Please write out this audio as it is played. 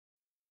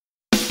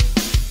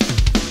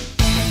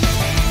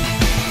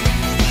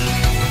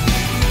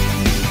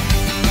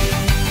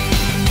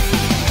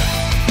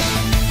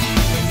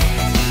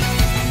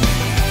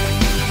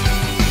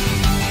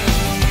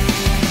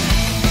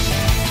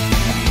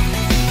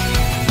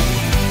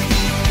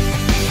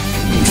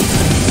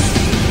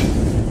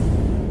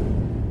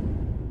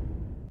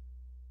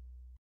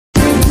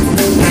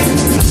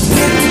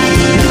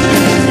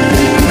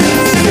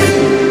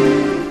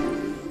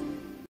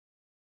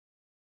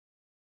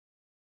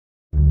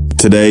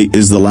Today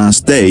is the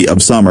last day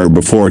of summer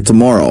before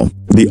tomorrow,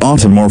 the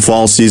autumn or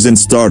fall season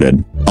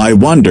started. I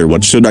wonder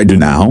what should I do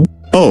now?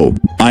 Oh,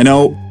 I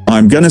know,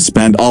 I'm gonna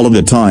spend all of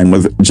the time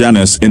with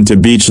Janice into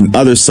beach and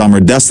other summer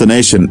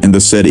destination in the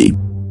city.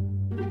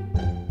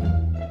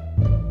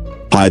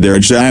 Hi there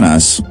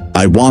Janice,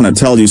 I wanna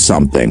tell you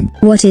something.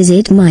 What is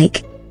it,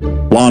 Mike?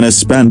 Wanna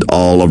spend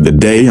all of the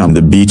day on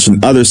the beach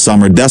and other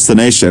summer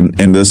destination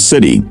in the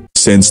city,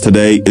 since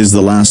today is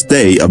the last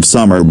day of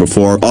summer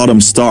before autumn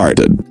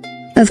started.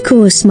 Of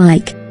course,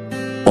 Mike.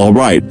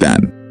 Alright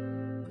then.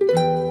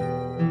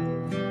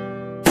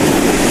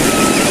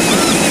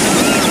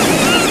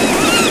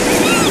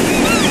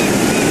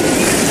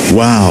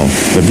 Wow,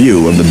 the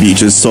view of the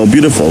beach is so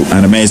beautiful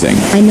and amazing.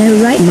 I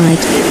know, right, Mike?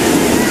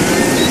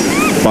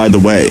 By the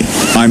way,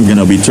 I'm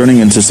gonna be turning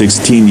into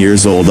 16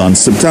 years old on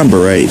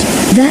September 8.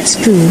 That's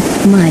cool,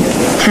 Mike.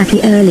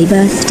 Happy early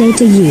birthday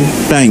to you.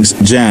 Thanks,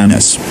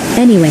 Janice.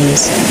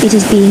 Anyways, it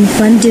has been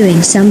fun doing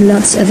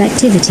lots of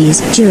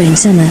activities during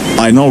summer.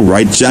 I know,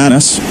 right,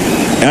 Janice?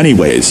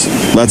 Anyways,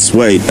 let's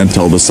wait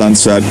until the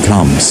sunset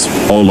comes.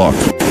 Oh look,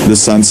 the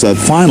sunset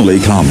finally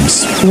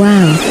comes.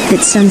 Wow,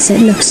 that sunset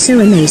looks so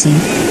amazing.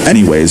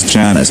 Anyways,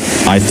 Janice,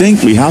 I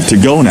think we have to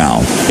go now.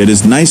 It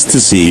is nice to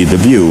see the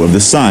view of the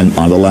sun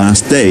on the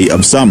last day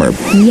of summer.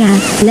 Yeah,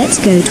 let's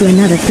go to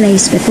another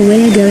place before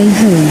we're going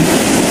home.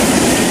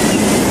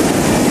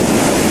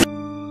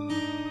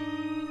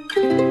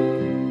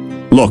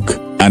 Look,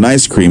 an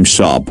ice cream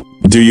shop.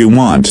 Do you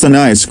want an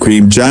ice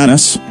cream,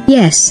 Janice?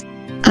 Yes.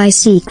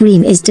 Ice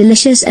cream is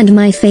delicious and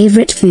my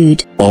favorite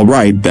food.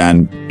 Alright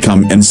then,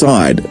 come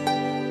inside.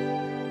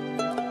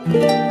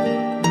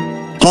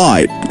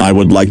 Hi, I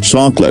would like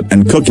chocolate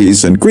and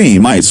cookies and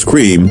cream ice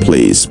cream,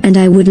 please. And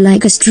I would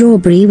like a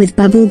strawberry with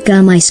bubble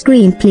gum ice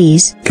cream,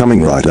 please.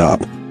 Coming right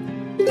up.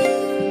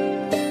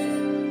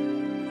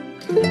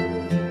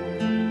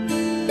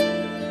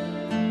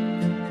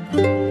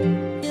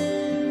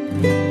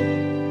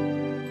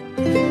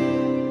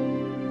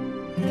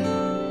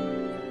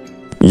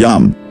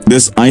 Yum,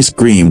 this ice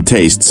cream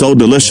tastes so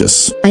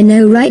delicious. I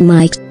know, right,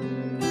 Mike?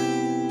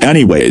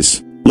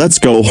 Anyways, let's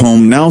go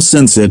home now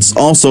since it's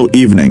also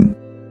evening.